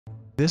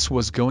this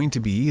was going to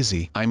be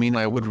easy. I mean,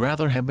 I would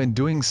rather have been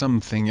doing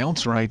something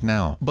else right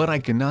now. But I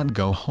cannot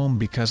go home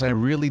because I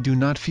really do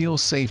not feel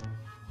safe.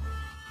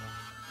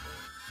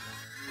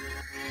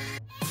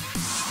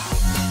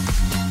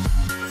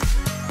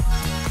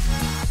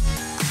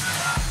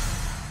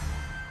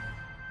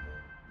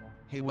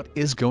 Hey, what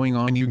is going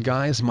on, you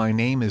guys? My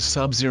name is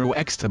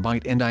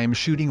SubZeroExtabyte and I am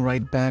shooting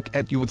right back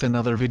at you with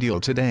another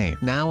video today.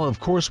 Now of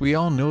course we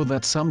all know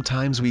that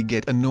sometimes we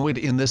get annoyed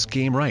in this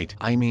game, right?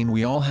 I mean,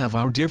 we all have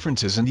our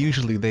differences and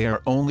usually they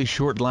are only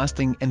short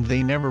lasting and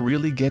they never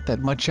really get that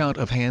much out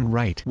of hand,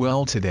 right?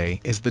 Well, today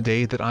is the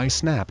day that I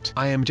snapped.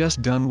 I am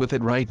just done with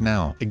it right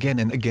now. Again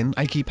and again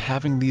I keep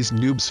having these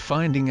noobs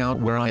finding out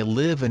where I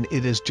live and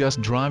it is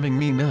just driving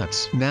me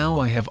nuts. Now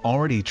I have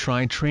already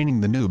tried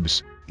training the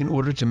noobs in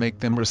order to make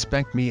them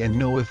respect me and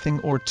know a thing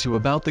or two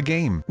about the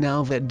game.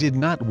 Now that did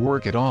not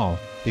work at all,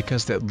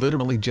 because that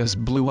literally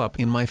just blew up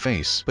in my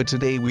face. But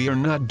today we are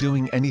not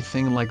doing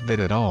anything like that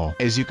at all.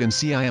 As you can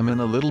see, I am in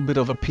a little bit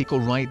of a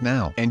pickle right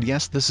now. And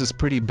yes, this is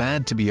pretty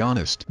bad, to be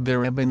honest.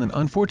 There have been an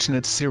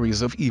unfortunate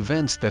series of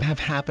events that have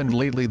happened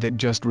lately that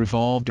just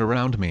revolved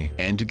around me.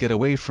 And to get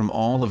away from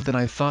all of that,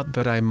 I thought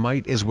that I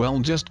might as well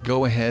just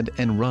go ahead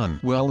and run.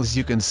 Well, as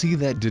you can see,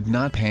 that did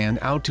not pan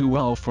out too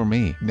well for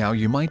me. Now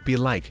you might be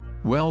like,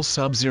 well,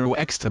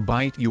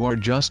 SubZeroExtabyte, you are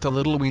just a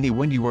little weenie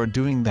when you are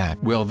doing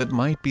that. Well, that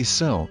might be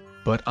so,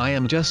 but I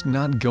am just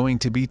not going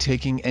to be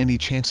taking any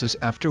chances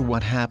after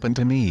what happened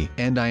to me.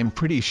 And I am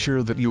pretty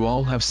sure that you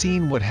all have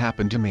seen what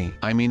happened to me.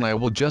 I mean, I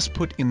will just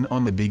put in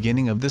on the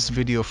beginning of this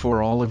video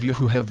for all of you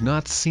who have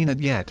not seen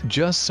it yet,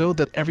 just so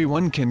that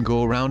everyone can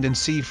go around and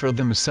see for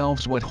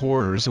themselves what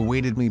horrors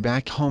awaited me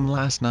back home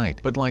last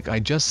night. But like I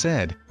just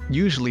said,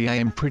 usually I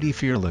am pretty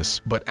fearless,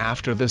 but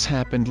after this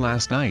happened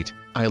last night,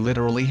 I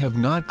literally have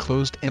not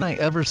closed an eye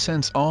ever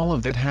since all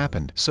of that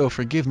happened. So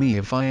forgive me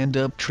if I end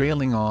up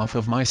trailing off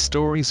of my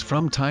stories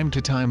from time to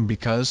time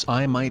because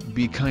I might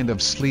be kind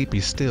of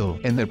sleepy still,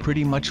 and that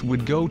pretty much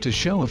would go to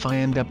show if I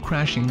end up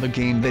crashing the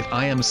game that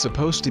I am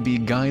supposed to be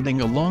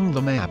guiding along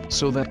the map.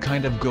 So that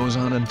kind of goes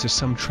on into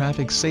some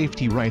traffic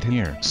safety right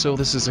here. So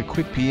this is a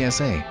quick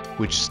PSA,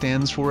 which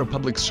stands for a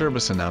public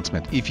service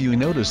announcement. If you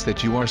notice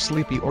that you are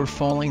sleepy or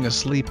falling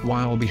asleep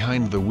while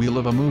behind the wheel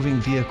of a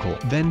moving vehicle,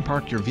 then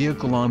park your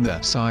vehicle on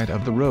the side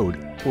of the road,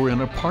 or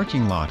in a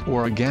parking lot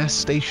or a gas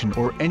station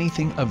or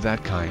anything of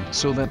that kind,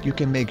 so that you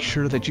can make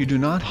sure that you do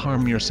not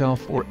harm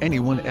yourself or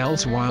anyone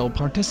else while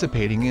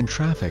participating in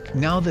traffic.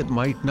 Now that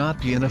might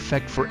not be in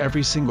effect for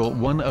every single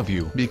one of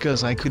you,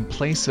 because I could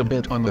place a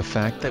bet on the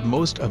fact that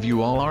most of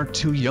you all are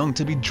too young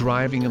to be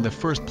driving in the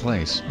first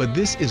place. But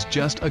this is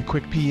just a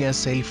quick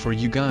PSA for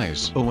you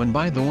guys. Oh, and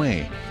by the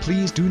way,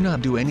 please do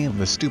not do any of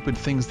the stupid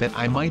things that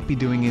I might be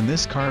doing in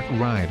this cart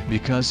ride,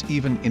 because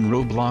even in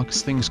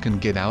Roblox things can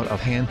get out of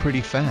hand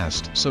pretty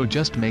fast. So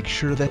just make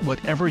sure that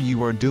whatever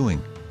you are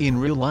doing, in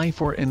real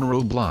life or in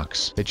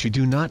Roblox, that you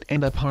do not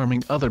end up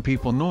harming other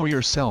people nor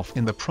yourself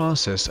in the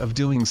process of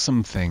doing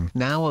something.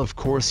 Now of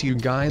course you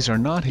guys are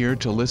not here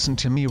to listen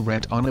to me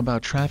rant on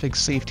about traffic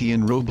safety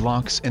in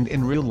Roblox and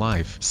in real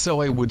life.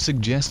 So I would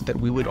suggest that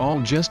we would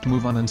all just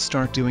move on and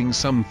start doing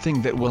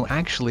something that will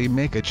actually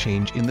make a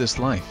change in this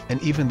life.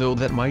 And even though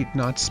that might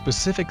not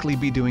specifically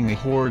be doing a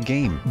horror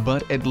game,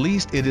 but at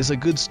least it is a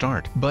good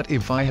start. But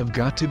if I have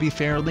got to be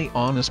fairly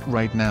honest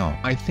right now,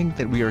 I think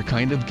that we are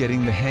kind of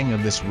getting the hang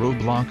of this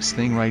Roblox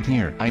thing right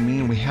here. I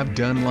mean, we have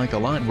done like a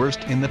lot worse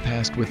in the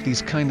past with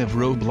these kind of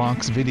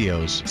Roblox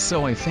videos.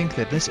 So I think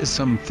that this is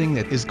something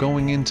that is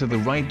going into the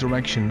right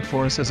direction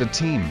for us as a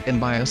team.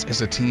 And by us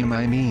as a team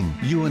I mean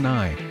you and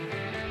I.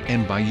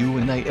 And by you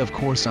and I of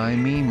course I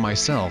mean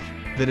myself.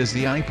 That is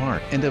the I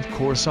part. And of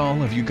course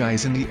all of you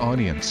guys in the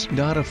audience.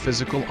 Not a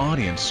physical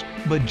audience,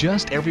 but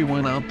just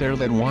everyone out there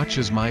that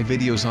watches my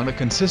videos on a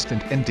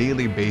consistent and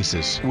daily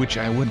basis, which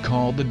I would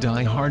call the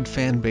die-hard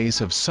fan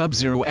base of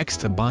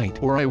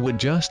SubZeroExtabyte, or I would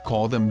just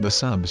call them the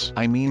subs.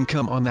 I mean,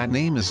 come on, that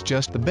name is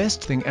just the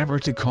best thing ever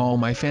to call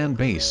my fan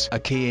base,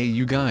 aka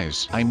you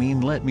guys. I mean,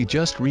 let me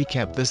just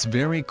recap this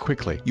very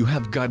quickly. You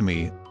have got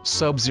me,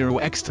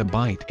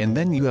 SubZeroExtabyte, and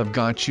then you have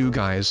got you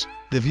guys,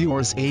 the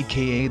viewers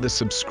aka the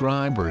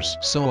subscribers.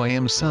 So I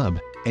am sub,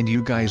 and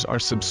you guys are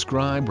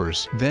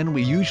subscribers. Then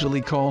we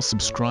usually call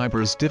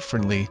subscribers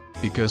differently,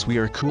 because we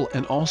are cool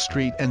and all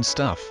street and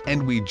stuff,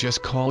 and we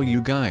just call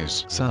you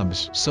guys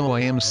subs. So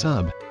I am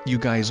sub, you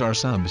guys are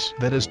subs.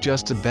 That is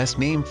just the best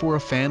name for a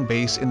fan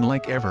base in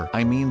like ever.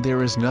 I mean,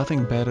 there is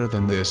nothing better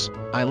than this.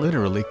 I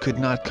literally could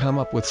not come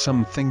up with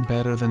something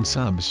better than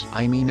subs.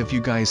 I mean, if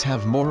you guys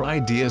have more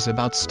ideas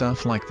about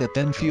stuff like that,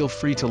 then feel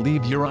free to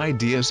leave your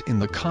ideas in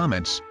the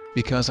comments,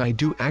 because I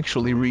do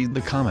actually read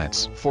the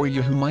comments. For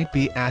you who might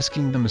be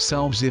asking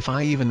themselves if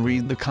I even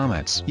read the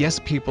comments, yes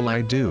people,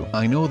 I do.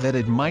 I know that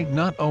it might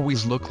not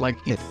always look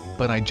like it,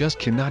 but I just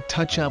cannot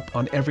touch up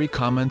on every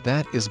comment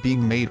that is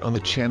being made on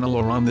the channel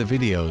or on the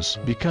videos,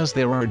 because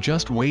there are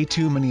just way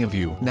too many of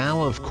you.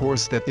 Now of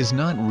course that is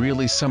not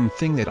really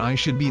something that I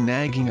should be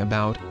nagging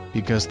about,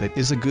 because that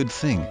is a good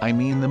thing. I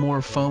mean, the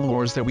more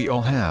followers that we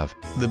all have,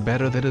 the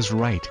better. That is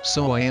right.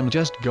 So I am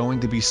just going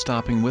to be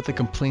stopping with the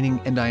complaining,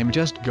 and I am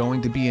just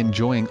going to be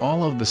enjoying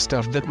all of the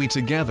stuff that we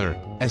together,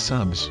 as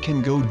subs,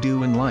 can go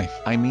do in life.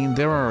 I mean,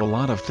 there are a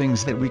lot of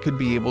things that we could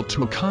be able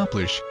to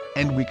accomplish,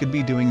 and we could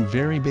be doing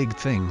very big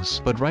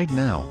things. But right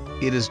now,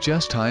 it is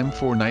just time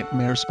for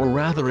nightmares, or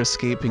rather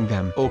escaping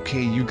them.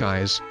 Okay you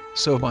guys,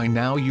 so by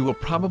now you will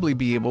probably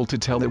be able to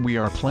tell that we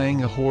are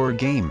playing a horror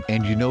game.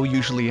 And you know,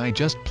 usually I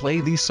just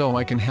play these so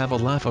I can have a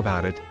laugh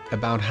about it,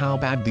 about how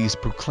bad these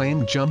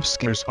proclaimed jump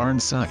scares are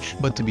and such.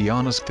 But to be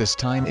honest, this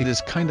time it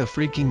is kind of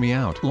freaking me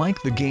out.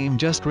 Like the game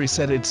just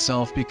reset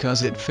itself,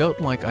 because it felt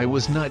like I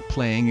was not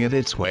playing it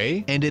its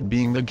way, and it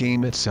being the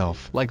game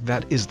itself. Like,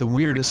 that is the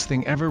weirdest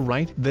thing ever,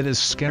 right? That is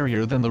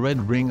scarier than the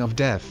red ring of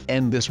death.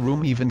 And this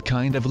room even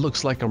kind of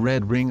looks like a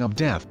red ring of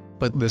death,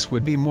 but this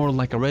would be more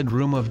like a red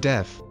room of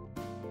death.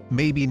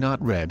 Maybe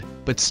not red,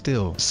 but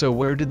still. So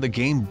where did the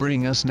game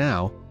bring us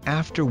now?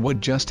 After what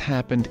just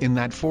happened in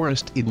that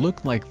forest, it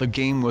looked like the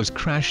game was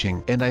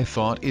crashing, and I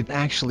thought it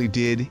actually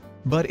did,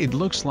 but it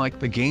looks like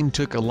the game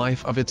took a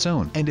life of its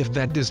own. And if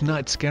that does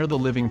not scare the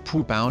living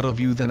poop out of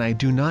you, then I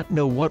do not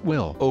know what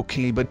will.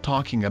 Okay, but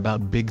talking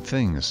about big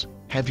things,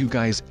 have you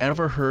guys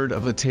ever heard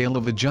of a tale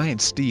of a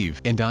giant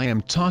Steve? And I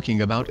am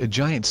talking about a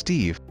giant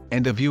Steve,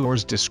 and a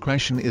viewer's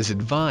discretion is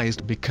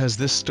advised, because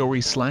this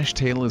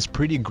story/tale is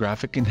pretty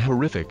graphic and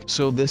horrific.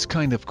 So this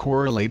kind of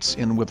correlates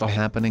in with the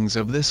happenings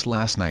of this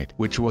last night,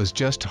 which was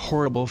just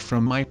horrible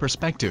from my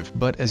perspective.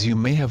 But as you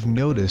may have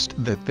noticed,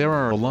 that there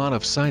are a lot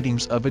of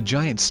sightings of a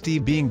giant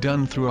Steve being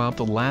done throughout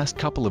the last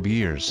couple of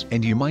years.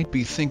 And you might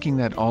be thinking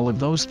that all of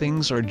those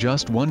things are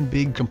just one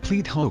big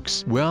complete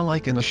hoax. Well, I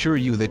can assure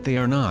you that they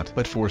are not.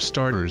 But for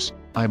starters,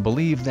 I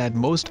believe that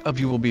most of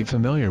you will be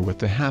familiar with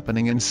the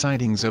happening and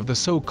sightings of the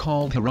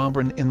so-called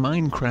Herobrine in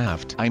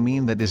Minecraft. I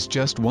mean, that is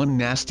just one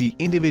nasty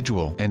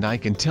individual. And I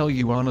can tell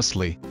you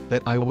honestly,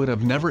 that I would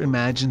have never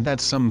imagined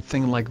that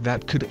something like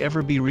that could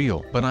ever be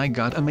real. But I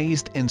got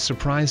amazed and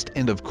surprised,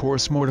 and of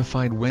course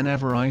mortified,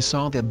 whenever I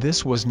saw that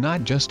this was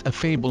not just a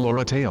fable or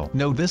a tale.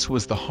 No, this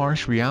was the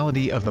harsh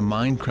reality of the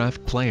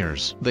Minecraft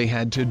players. They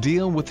had to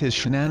deal with his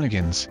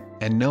shenanigans,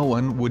 and no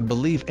one would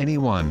believe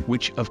anyone,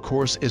 which of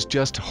course is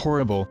just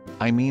horrible.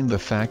 I mean, the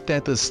fact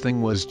that this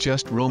thing was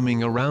just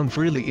roaming around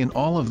freely in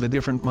all of the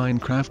different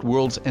Minecraft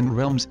worlds and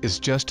realms is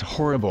just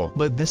horrible.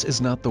 But this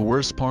is not the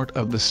worst part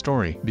of the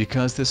story,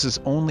 because this is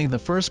only the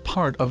first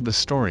part of the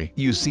story.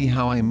 You see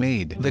how I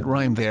made that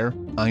rhyme there?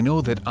 I know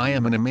that I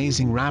am an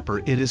amazing rapper,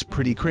 it is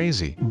pretty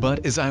crazy.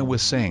 But as I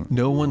was saying,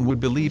 no one would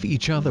believe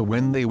each other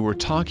when they were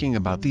talking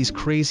about these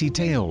crazy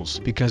tales,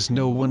 because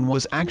no one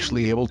was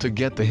actually able to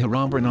get the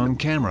Herobrine on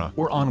camera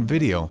or on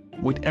video,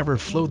 whatever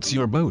floats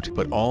your boat.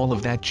 But all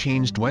of that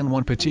changed when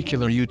one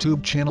particular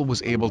YouTube channel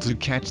was able to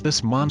catch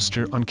this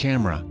monster on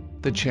camera.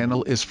 The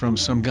channel is from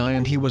some guy,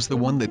 and he was the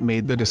one that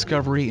made the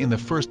discovery in the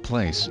first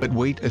place. But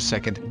wait a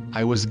second,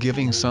 I was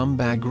giving some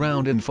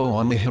background info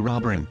on the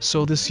Herobrine.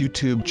 So this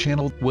YouTube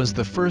channel was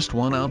the first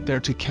one out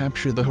there to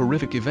capture the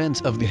horrific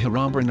events of the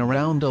Herobrine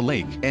around a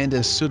lake. And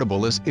as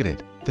suitable as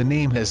it, the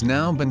name has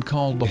now been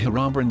called the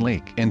Herobrine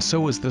Lake. And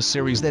so is the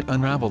series that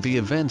unraveled the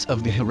events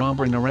of the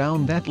Herobrine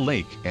around that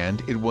lake.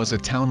 And it was a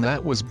town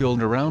that was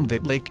built around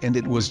that lake, and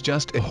it was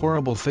just a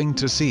horrible thing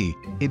to see.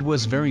 It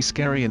was very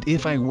scary, and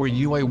if I were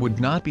you, I would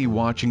not be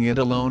watching it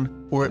alone,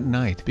 or at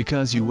night,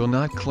 because you will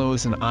not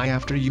close an eye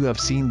after you have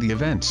seen the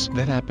events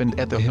that happened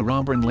at the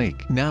Herobrine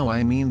Lake. Now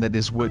I mean, that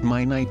is what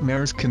my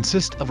nightmares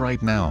consist of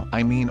right now.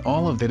 I mean,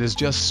 all of that is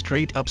just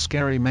straight up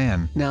scary,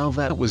 man. Now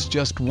that was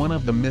just one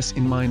of the myths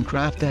in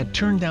Minecraft that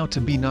turned out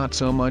to be not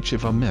so much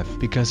of a myth,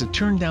 because it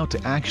turned out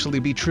to actually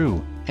be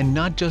true, and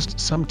not just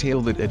some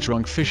tale that a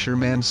drunk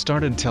fisherman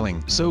started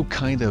telling. So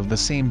kind of the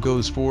same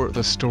goes for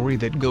the story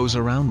that goes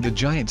around the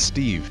giant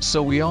Steve.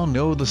 So we all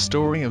know the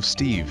story of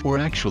Steve, or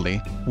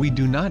actually, we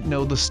do not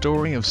know the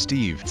story of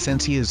Steve,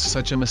 since he is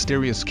such a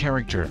mysterious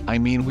character. I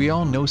mean, we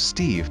all know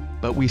Steve,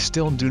 but we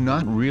still do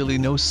not really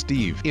know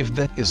Steve, if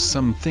that is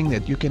something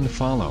that you can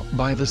follow.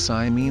 By this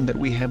I mean that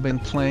we have been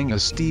playing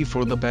as Steve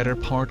for the better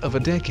part of a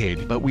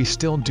decade, but we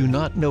still do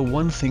not know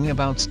one thing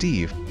about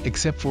Steve,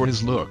 except for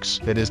his looks.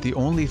 That is the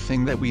only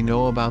thing that we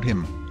know about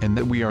him, and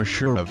that we are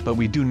sure of. But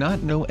we do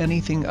not know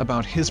anything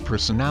about his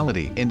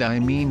personality. And I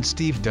mean,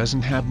 Steve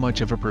doesn't have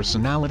much of a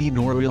personality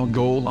nor real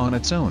goal on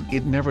its own.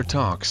 It never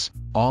talks.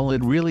 All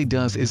it really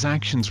does is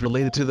actions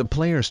related to the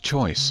player's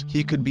choice.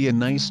 He could be a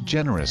nice,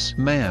 generous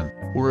man,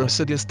 or a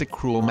sadistic,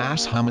 cruel,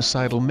 mass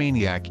homicidal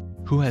maniac,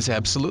 who has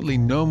absolutely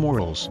no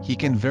morals. He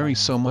can vary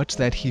so much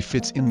that he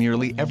fits in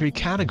nearly every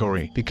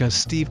category. Because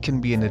Steve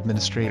can be an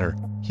administrator,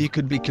 he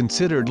could be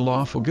considered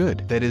lawful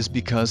good. That is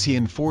because he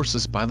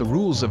enforces by the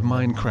rules of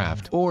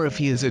Minecraft. Or if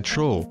he is a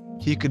troll,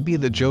 he could be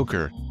the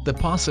Joker. The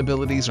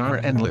possibilities are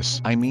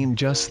endless. I mean,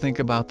 just think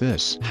about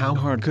this. How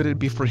hard could it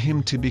be for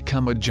him to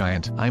become a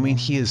giant? I mean,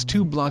 he is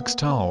 2 blocks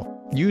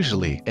tall,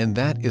 usually, and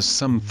that is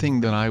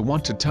something that I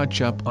want to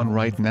touch up on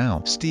right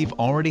now. Steve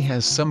already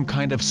has some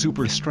kind of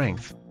super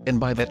strength, And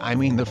by that I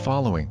mean the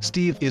following.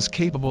 Steve is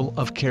capable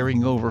of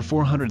carrying over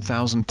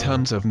 400,000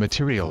 tons of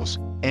materials,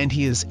 and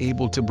he is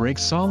able to break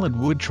solid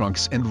wood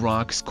trunks and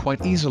rocks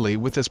quite easily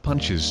with his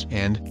punches.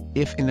 And,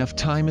 if enough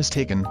time is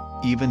taken,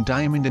 even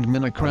diamond and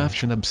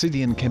Minecraft and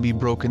obsidian can be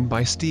broken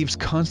by Steve's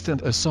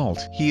constant assault.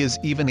 He is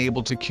even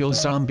able to kill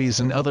zombies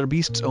and other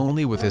beasts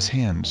only with his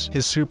hands.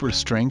 His super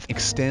strength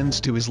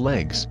extends to his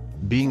legs,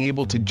 being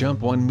able to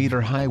jump 1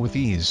 meter high with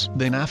ease.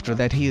 Then after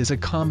that he is a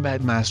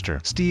combat master.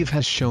 Steve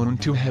has shown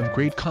to have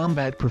great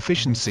combat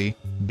proficiency,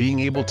 being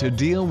able to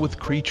deal with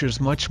creatures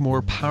much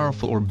more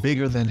powerful or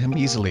bigger than him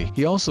easily.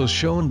 He also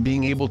shown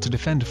being able to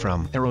defend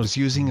from arrows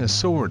using a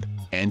sword,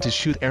 and to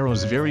shoot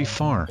arrows very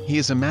far. He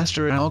is a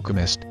master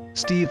alchemist.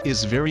 Steve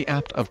is very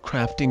apt of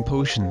crafting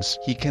potions.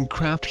 He can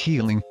craft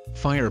healing,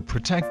 fire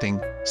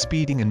protecting,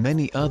 speeding and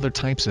many other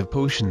types of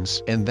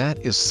potions. And that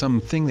is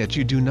something that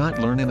you do not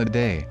learn in a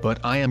day. But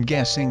I am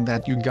guessing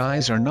that you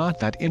guys are not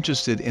that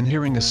interested in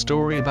hearing a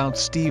story about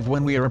Steve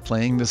when we are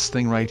playing this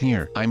thing right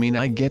here. I mean,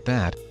 I get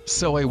that.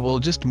 So I will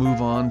just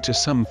move on to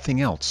something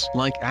else,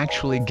 like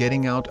actually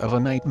getting out of a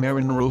nightmare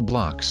in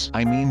Roblox.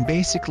 I mean,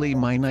 basically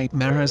my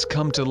nightmare has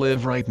come to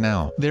live right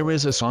now. There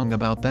is a song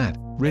about that,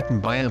 written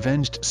by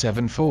Avenged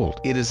Sevenfold.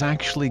 It is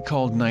actually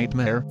called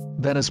Nightmare.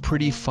 That is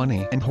pretty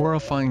funny and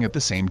horrifying at the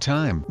same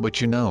time.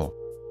 But you know,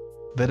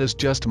 that is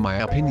just my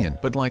opinion.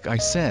 But like I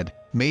said,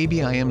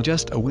 maybe I am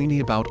just a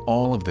weenie about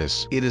all of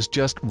this. It is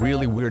just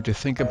really weird to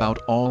think about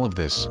all of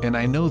this. And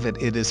I know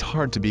that it is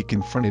hard to be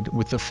confronted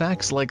with the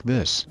facts like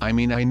this. I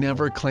mean, I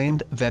never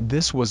claimed that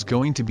this was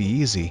going to be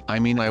easy. I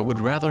mean, I would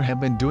rather have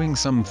been doing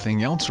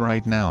something else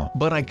right now.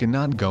 But I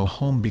cannot go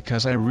home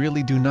because I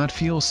really do not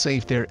feel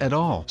safe there at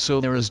all.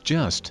 So there is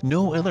just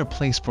no other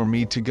place for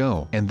me to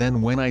go. And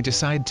then when I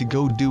decide to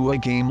go do a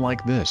game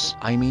like this,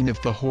 I mean,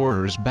 if the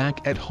horrors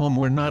back at home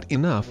were not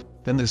enough,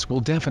 then this will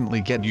definitely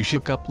get you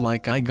shook up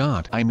like I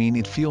got. I mean,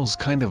 it feels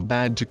kind of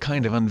bad to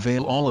kind of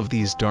unveil all of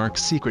these dark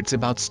secrets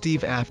about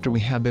Steve after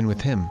we have been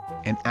with him,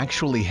 and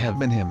actually have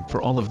been him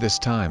for all of this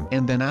time.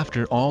 And then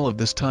after all of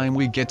this time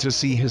we get to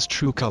see his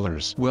true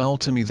colors. Well,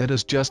 to me that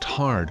is just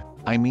hard.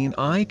 I mean,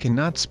 I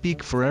cannot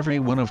speak for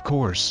everyone of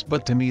course,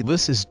 but to me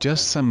this is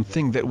just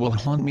something that will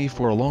haunt me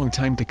for a long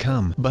time to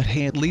come. But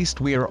hey, at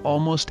least we are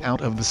almost out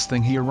of this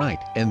thing here, right?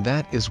 And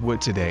that is what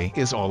today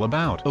is all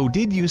about. Oh,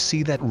 did you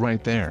see that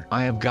right there?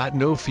 I have got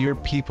no fear,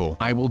 people.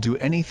 I will do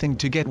anything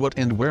to get what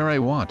and where I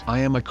want. I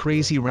am a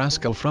crazy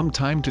rascal from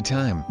time to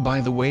time.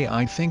 By the way,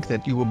 I think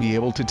that you will be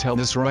able to tell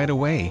this right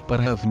away, but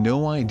I have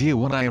no idea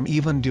what I am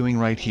even doing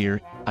right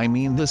here. I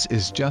mean, this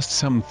is just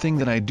something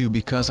that I do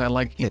because I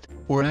like it,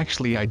 or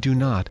actually I do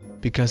not,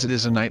 because it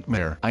is a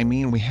nightmare. I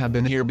mean, we have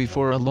been here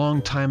before a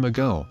long time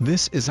ago.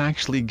 This is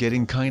actually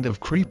getting kind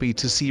of creepy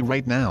to see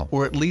right now,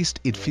 or at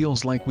least it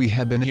feels like we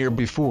have been here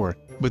before.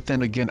 But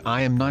then again,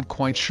 I am not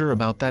quite sure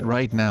about that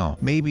right now.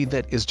 Maybe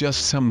that is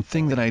just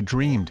something that I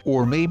dreamed,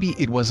 or maybe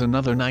it was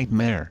another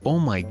nightmare. Oh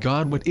my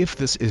god, what if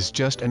this is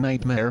just a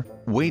nightmare?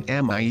 Wait,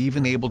 am I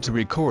even able to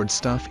record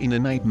stuff in a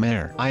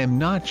nightmare? I am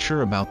not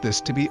sure about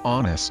this, to be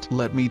honest.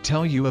 Let me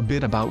tell you a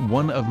bit about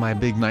one of my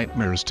big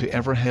nightmares to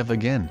ever have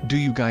again. Do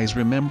you guys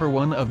remember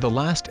one of the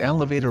last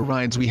elevator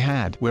rides we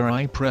had, where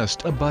I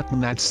pressed a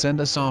button that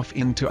sent us off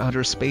into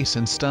outer space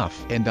and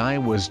stuff? And I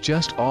was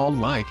just all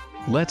like,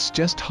 let's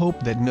just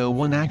hope that no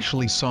one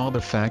actually saw the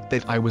fact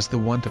that I was the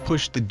one to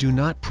push the do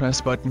not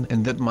press button,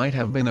 and that might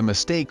have been a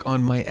mistake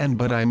on my end.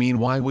 But I mean,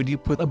 why would you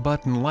put a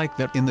button like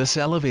that in this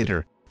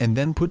elevator, and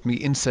then put me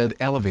in said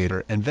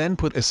elevator, and then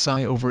put a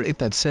sign over it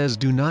that says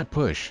do not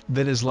push?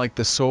 That is like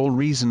the sole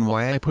reason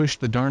why I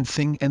pushed the darn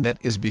thing, and that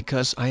is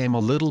because I am a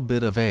little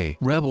bit of a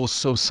rebel,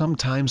 so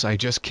sometimes I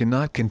just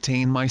cannot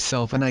contain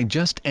myself and I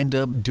just end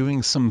up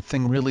doing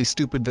something really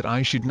stupid that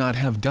I should not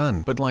have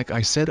done. But like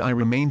I said, I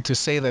remain to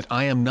say that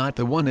I am not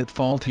the one at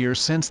fault here,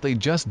 since they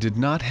just did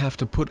not have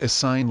to put a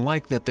sign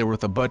like that there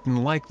with a button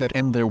like that,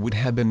 and there would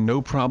have been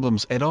no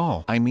problems at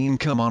all. I mean,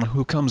 come on,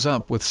 who comes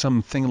up with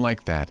something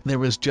like that?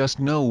 There is just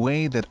no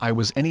way that I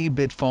was any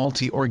bit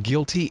faulty or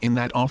guilty in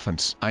that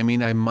offense. I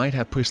mean, I might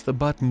have pushed the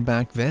button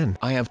back then.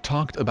 I have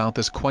talked about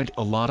this quite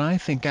a lot, I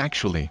think.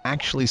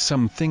 Actually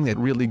something that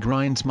really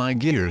grinds my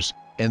gears,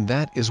 and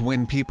that is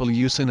when people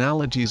use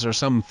analogies or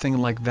something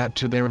like that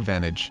to their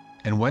advantage,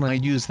 and when I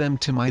use them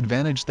to my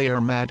advantage they are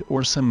mad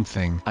or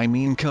something. I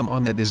mean, come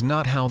on, that is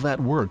not how that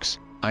works.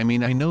 I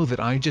mean, I know that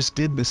I just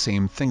did the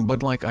same thing,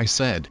 but like I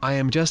said, I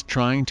am just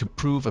trying to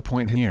prove a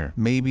point here.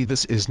 Maybe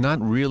this is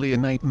not really a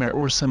nightmare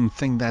or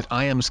something that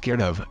I am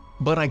scared of,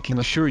 but I can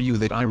assure you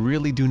that I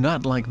really do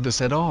not like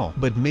this at all.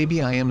 But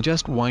maybe I am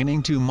just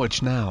whining too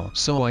much now,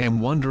 so I am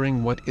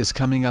wondering what is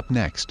coming up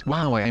next.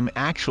 Wow, I am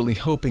actually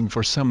hoping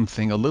for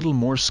something a little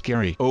more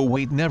scary. Oh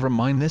wait, never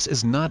mind, this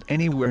is not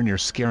anywhere near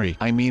scary.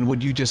 I mean,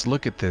 would you just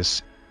look at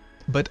this?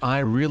 But I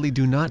really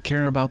do not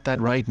care about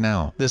that right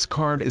now. This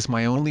card is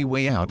my only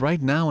way out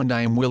right now, and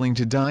I am willing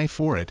to die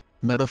for it,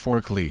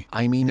 metaphorically.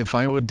 I mean, if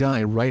I would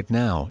die right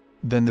now,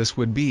 then this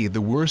would be the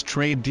worst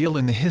trade deal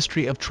in the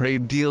history of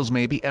trade deals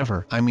maybe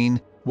ever. I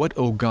mean, what?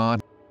 Oh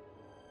god,